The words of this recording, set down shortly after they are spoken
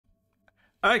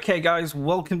Okay guys,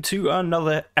 welcome to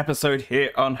another episode here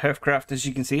on Hearth Carft. As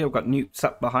you can see, I've got Newt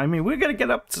sat behind me. We're going to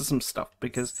get up to some stuff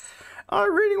because I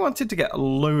really wanted to get a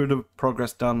load of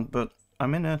progress done, but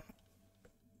I'm in a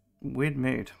weird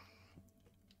mood.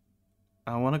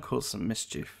 I want to cause some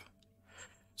mischief.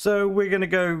 So we're going to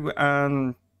go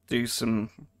and do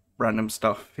some random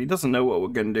stuff. He doesn't know what we're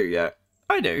going to do yet.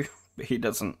 I do, but he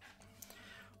doesn't.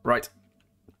 Right.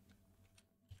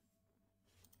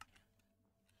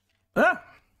 Ah!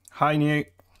 Hi, Newt.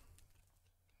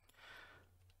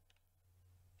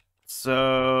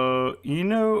 So,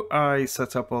 I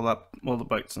set up all the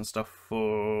boats and stuff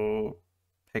for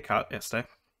Picard yesterday.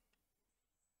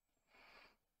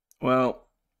 Well,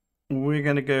 we're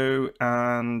going to go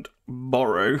and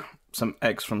borrow some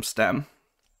eggs from STEM.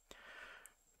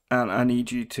 And I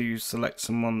need you to select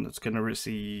someone that's going to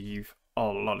receive a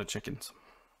lot of chickens.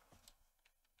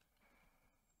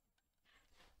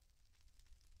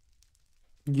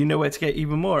 You know where to get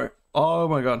even more. Oh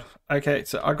my god. Okay,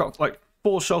 so I got like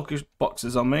 4 shulker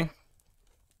boxes on me.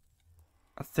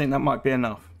 I think that might be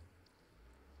enough.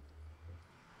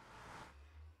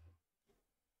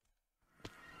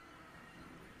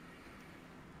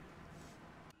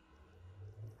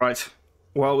 Right.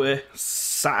 Well, we're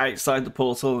sat outside the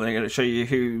portal and I'm going to show you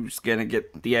who's going to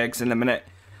get the eggs in a minute.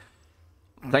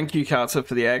 Thank you, Carter,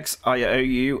 for the eggs. I owe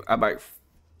you about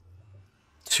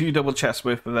 2 double chests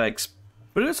worth of eggs.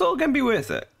 But it's all going to be worth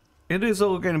it. It is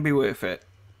all going to be worth it.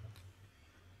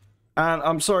 And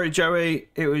I'm sorry, Joey.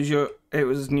 It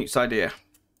was Newt's idea.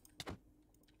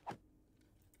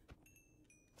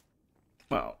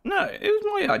 Well, no, it was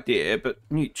my idea, but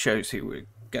Newt chose who we're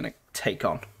going to take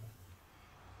on.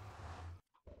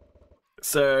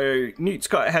 So Newt's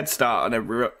got a head start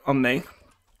on me.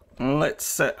 Let's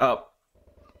set up.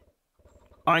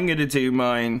 I'm going to do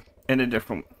mine in a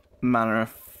different manner.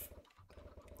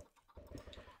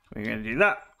 We're going to do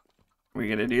that. We're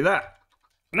going to do that.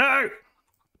 No!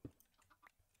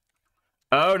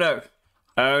 Oh no.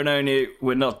 Oh no, Newt.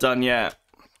 We're not done yet.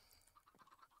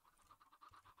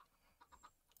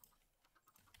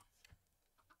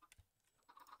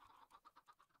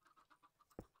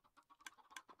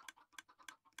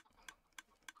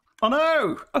 Oh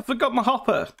no! I forgot my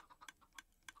hopper.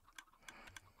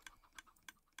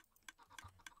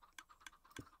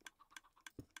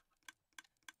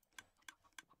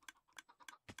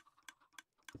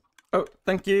 Oh,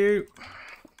 thank you.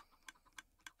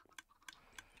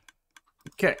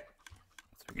 Okay.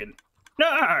 Let's begin.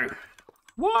 No!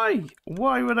 Why?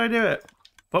 Why would I do it?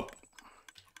 Pop.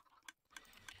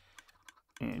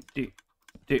 And do.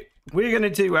 We're going to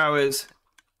do ours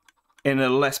in a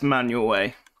less manual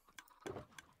way.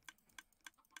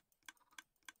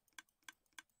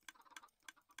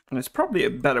 And there's probably a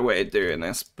better way of doing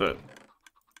this, but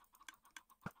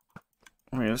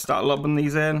we're going to start lobbing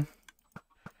these in.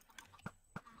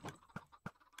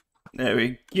 There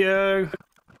we go.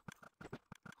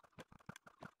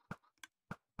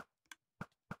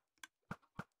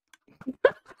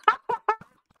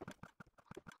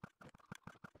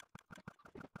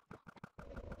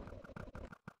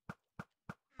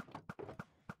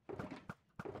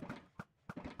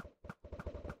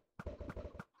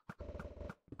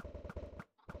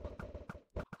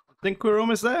 Think we're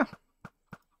almost there.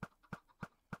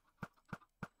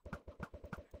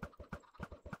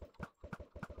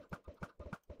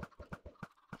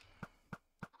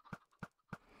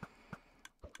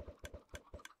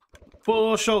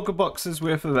 Four shulker boxes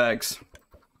worth of eggs.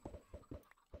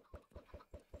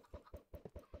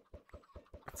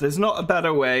 There's not a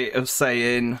better way of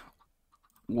saying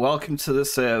welcome to the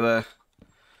server.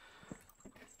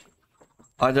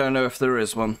 I don't know if there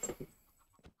is one.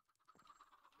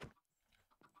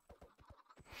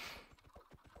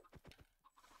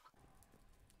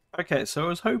 Okay, so I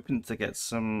was hoping to get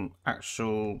some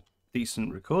actual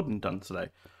decent recording done today,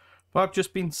 but I've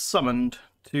just been summoned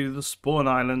to the Spawn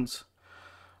Islands.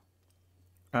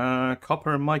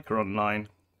 Copper and Mike are online.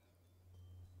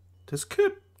 This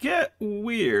could get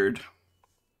weird.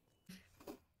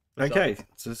 Okay,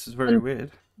 so this is very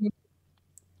weird.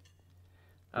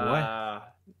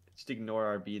 Just ignore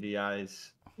our beady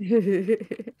eyes.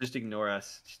 Just ignore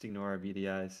us. Just ignore our beady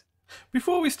eyes.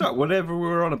 Before we start, whatever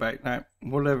we're on about now,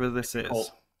 whatever this is.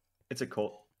 Cult. It's a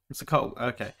cult. It's a cult,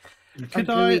 okay. Could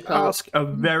I ask a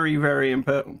very, very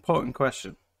important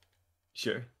question?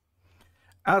 Sure.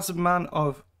 As a man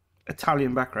of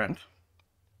Italian background,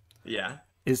 yeah,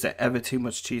 is there ever too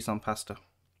much cheese on pasta?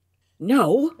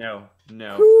 No.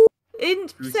 No. Who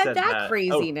that? said that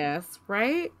craziness,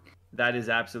 right? That is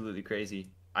absolutely crazy.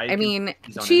 I mean,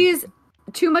 cheese,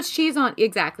 too much cheese on,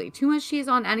 exactly. Too much cheese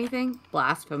on anything,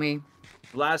 blasphemy.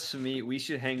 Blasphemy. We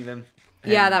should hang them.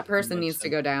 Yeah, and that person lynch needs to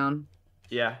them. go down.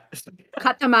 Yeah.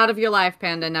 Cut them out of your life,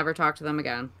 Panda. Never talk to them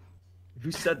again.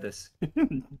 Who said this?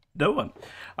 No one.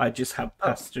 I just have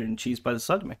pasta and cheese by the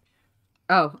side of me.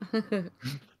 Oh.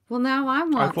 Well, now I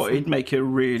want I thought some. he'd make a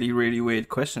really, really weird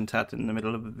question to add in the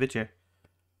middle of a video.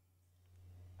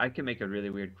 I can make a really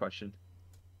weird question.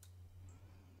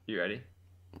 You ready?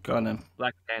 Go on then.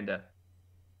 Black Panda,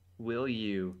 will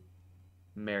you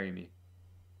marry me?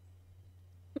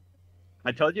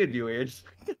 I told you it'd be weird.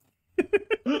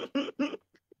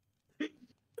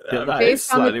 Yeah, that is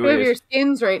Based on the slightly two of your weird.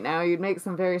 skins right now, you'd make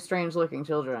some very strange looking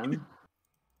children.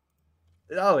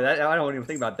 No, I don't even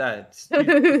think about that.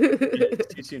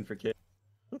 It's too soon for kids.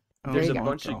 Oh There's a my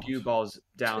bunch God. of goo balls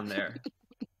down there.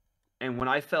 And when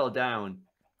I fell down,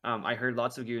 I heard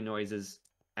lots of goo noises,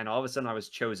 and all of a sudden I was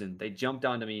chosen. They jumped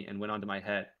onto me and went onto my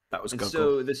head. That was And Google.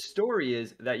 so the story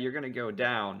is that you're gonna go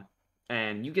down,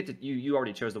 and you get to you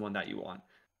already chose the one that you want,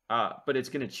 but it's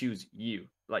gonna choose you,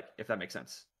 like if that makes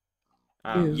sense.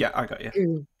 Yeah, I got you.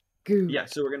 Goo, goo. Yeah,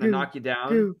 so we're gonna Goo, knock you down.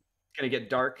 goo. It's gonna get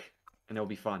dark, and it'll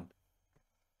be fun.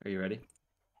 Are you ready?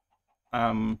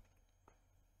 Um,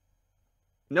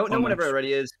 No, one ever Almost.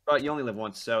 already is, but you only live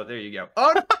once, so there you go.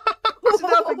 Oh, it's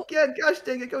enough again. Gosh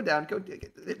dang it, go down. Go.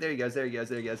 There he goes. There he goes.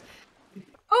 There he goes.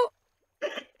 Oh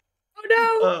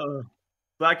no! Oh,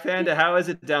 Black Panda, how is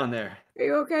it down there? Are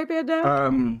you okay, Panda?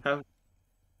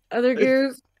 Other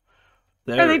goos?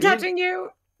 there Are they it- touching you?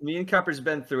 Me and Copper's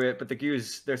been through it, but the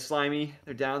goos, they're slimy.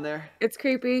 They're down there. It's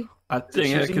creepy. I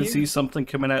think I choosing can you? see something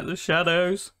coming out of the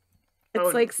shadows. It's Oh.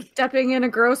 like stepping in a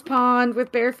gross pond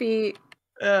with bare feet.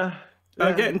 I'm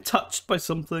getting touched by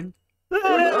something.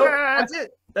 Oh, that's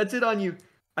it. That's it on you.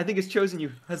 I think it's chosen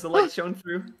you. Has the light shone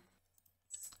through?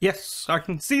 Yes, I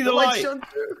can see the The light light. shone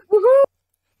through. Woohoo!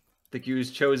 The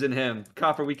goo's chosen him.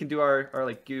 Copper, we can do our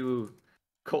like goo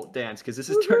cult dance because this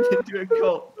has turned into a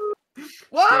cult.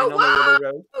 Whoa, Stand on the whoa!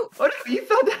 little road. Oh, no, you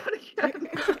fell down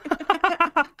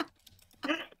again.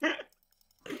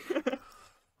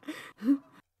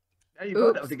 Now you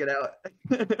both have to get out.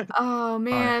 Oh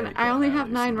man, hate I only getting out have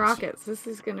of 9 these rockets. This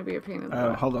is gonna be a pain in the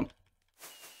butt. Hold on.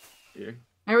 Here.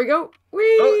 There we go. Whee!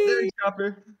 Oh, there's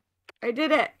Copper. I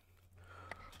did it.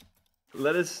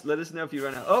 Let us know if you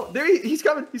run out. Oh, there he's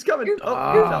coming. He's coming. Oh,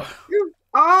 Ah. Goo.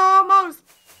 Almost.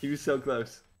 he was so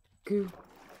close. Goo,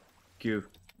 Goo,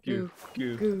 goo,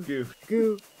 goo, Goo. goo, goo,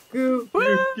 goo. goo, goo.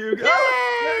 Oh, there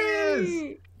he is.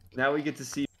 Yay! Now we get to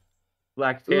see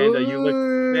Black Panda. You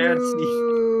look fancy.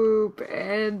 Ooh,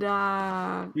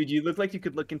 Panda. Dude, you look like you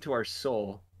could look into our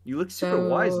soul. You look super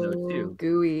wise though So too.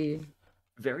 Gooey.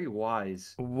 Very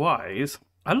wise. Wise?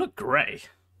 I look grey.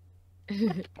 I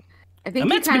think you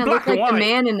meant to be kind of look black and like the white.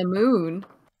 man in the moon.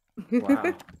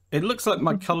 Wow. It looks like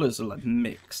my colours are like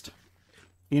mixed.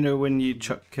 You know when you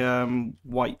chuck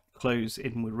white clothes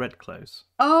in with red clothes?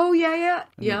 Oh yeah, yeah,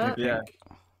 and you yeah. do Yeah. pink?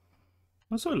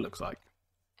 That's what it looks like.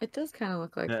 It does kind of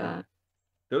look like Yeah. that.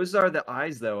 Those are the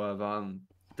eyes though of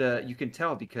you can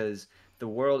tell because the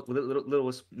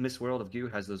little Miss World of Goo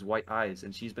has those white eyes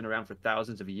and she's been around for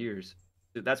thousands of years.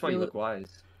 That's why you look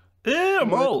wise. Yeah, I'm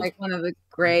You look old. like one of the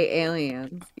gray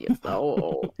aliens. You're so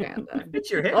old, Panda. It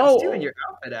fits your hands Oh. too in your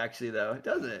outfit actually though,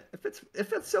 doesn't it? It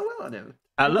fits so well on him.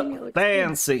 I I think it look looks good.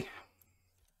 fancy.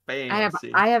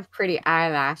 Fancy. I have pretty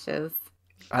eyelashes.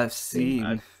 I've seen.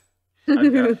 I've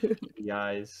got the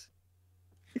eyes.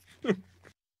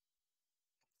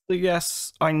 So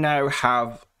yes, I now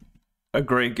have a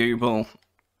grey Google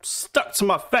stuck to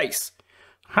my face.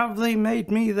 Have they made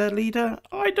me their leader?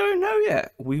 I don't know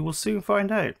yet. We will soon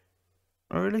find out.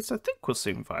 Or at least I think we'll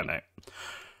soon find out.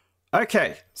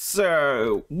 Okay,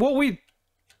 so what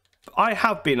I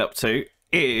have been up to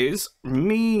is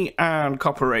me and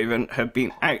Copper Raven have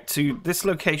been out to this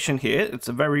location here. It's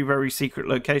a very, very secret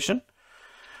location.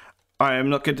 I am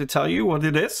not going to tell you what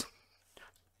it is.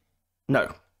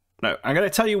 No, I'm going to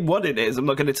tell you what it is. I'm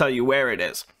not going to tell you where it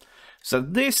is. So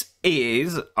this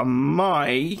is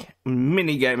my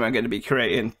mini game I'm going to be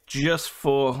creating just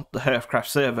for the Hearth Carft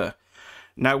server.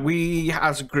 Now we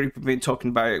as a group have been talking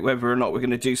about whether or not we're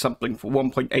going to do something for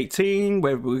 1.18,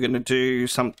 whether we're going to do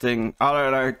something, I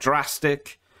don't know,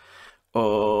 drastic,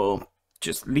 or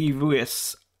just leave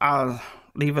us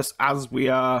as we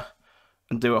are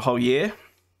and do a whole year.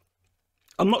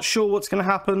 I'm not sure what's going to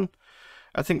happen.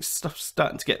 I think stuff's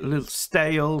starting to get a little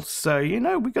stale, so you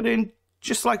know, we got in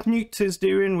just like Newt is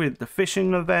doing with the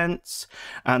fishing events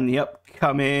and the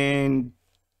upcoming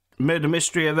murder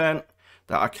mystery event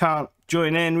that I can't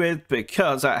join in with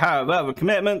because I have other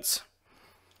commitments.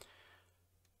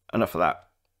 Enough of that.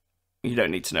 You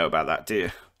don't need to know about that, do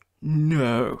you?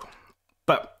 No.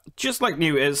 But just like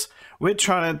New Year's, we're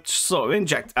trying to sort of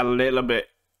inject a little bit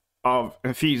of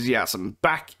enthusiasm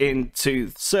back into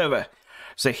the server.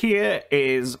 So here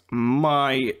is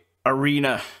my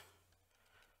arena.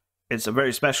 It's a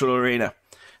very special arena.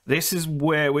 This is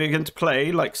where we're going to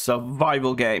play like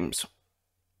survival games.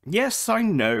 Yes, I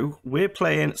know we're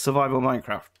playing survival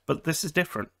Minecraft, but this is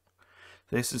different.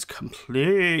 This is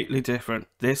completely different.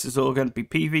 This is all going to be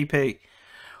PvP.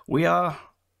 We are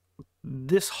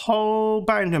this whole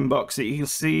bounding box that you can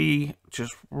see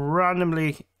just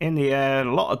randomly in the air,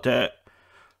 a lot of dirt,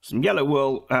 some yellow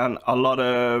wool, and a lot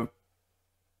of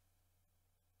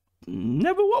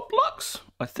never what blocks,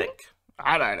 I think.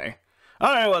 I don't know.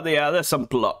 I don't know what they are. There's some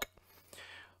block.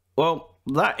 Well,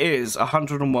 that is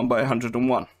 101 by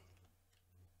 101.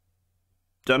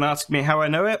 Don't ask me how I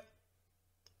know it.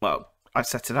 Well, I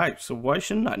set it out, so why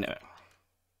shouldn't I know it?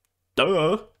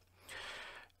 Duh.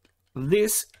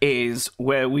 This is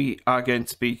where we are going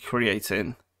to be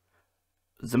creating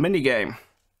the minigame.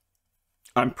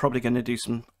 I'm probably going to do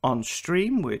some on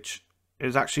stream, which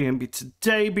is actually going to be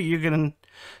today, but you're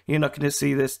not going to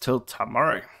see this till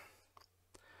tomorrow.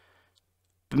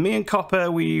 But me and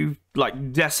Copper, we've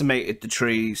like decimated the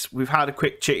trees. We've had a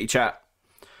quick chitty chat,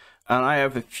 and I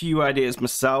have a few ideas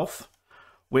myself.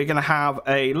 We're going to have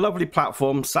a lovely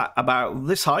platform sat about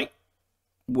this height,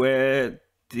 where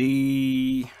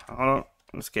the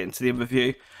let's get into the other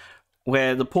view,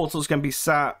 where the portal's going to be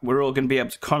sat. We're all going to be able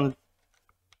to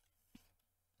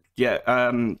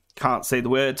can't say the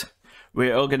word.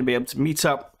 We're all going to be able to meet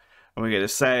up, and we're going to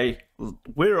say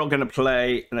we're all going to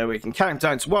play, and then we can count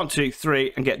down to 1, 2,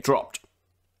 3 and get dropped.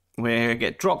 We're going to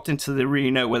get dropped into the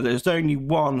arena where there's only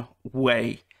one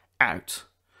way out.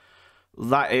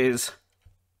 That is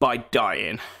by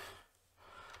dying.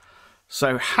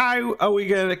 So how are we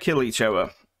going to kill each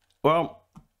other? Well,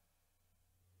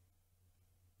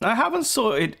 I haven't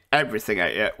sorted everything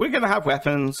out yet. We're going to have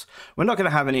weapons. We're not going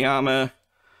to have any armor.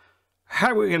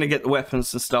 How we're going to get the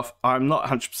weapons and stuff, I'm not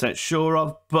 100% sure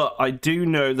of, but I do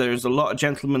know there's a lot of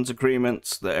gentlemen's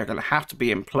agreements that are going to have to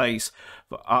be in place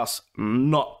for us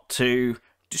not to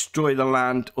destroy the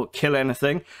land or kill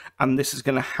anything, and this is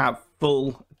going to have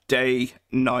full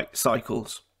day-night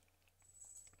cycles.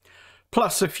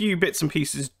 Plus a few bits and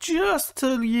pieces just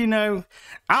to, you know,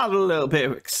 add a little bit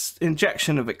of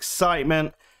injection of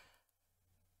excitement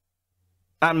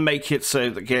and make it so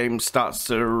the game starts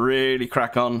to really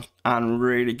crack on and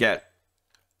really get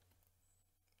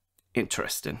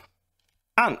interesting.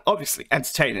 And obviously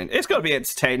entertaining. It's got to be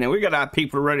entertaining. We're going to have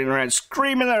people running around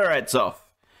screaming their heads off.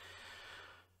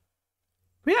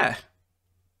 But yeah.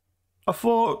 I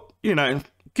thought, you know,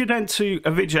 get into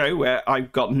a video where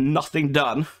I've got nothing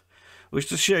done, which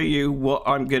to show you what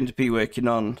I'm going to be working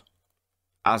on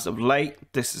as of late.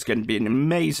 This is going to be an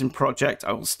amazing project.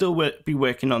 I will still be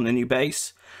working on the new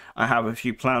base. I have a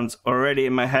few plans already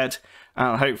in my head,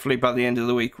 and hopefully by the end of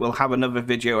the week we'll have another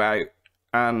video out,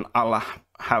 and I'll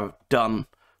have done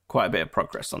quite a bit of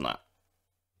progress on that.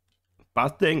 But I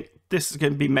think this is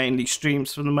going to be mainly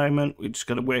streams for the moment. We're just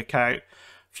going to work out a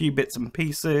few bits and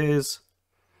pieces,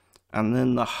 and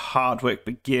then the hard work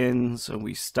begins and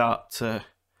we start to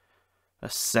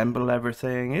assemble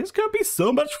everything. It's gonna be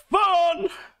so much fun.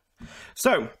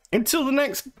 So until the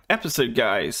next episode,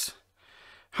 guys,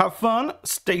 have fun,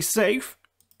 stay safe,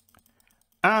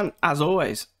 and as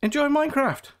always, enjoy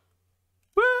Minecraft.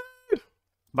 Woo!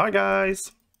 Bye,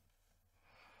 guys.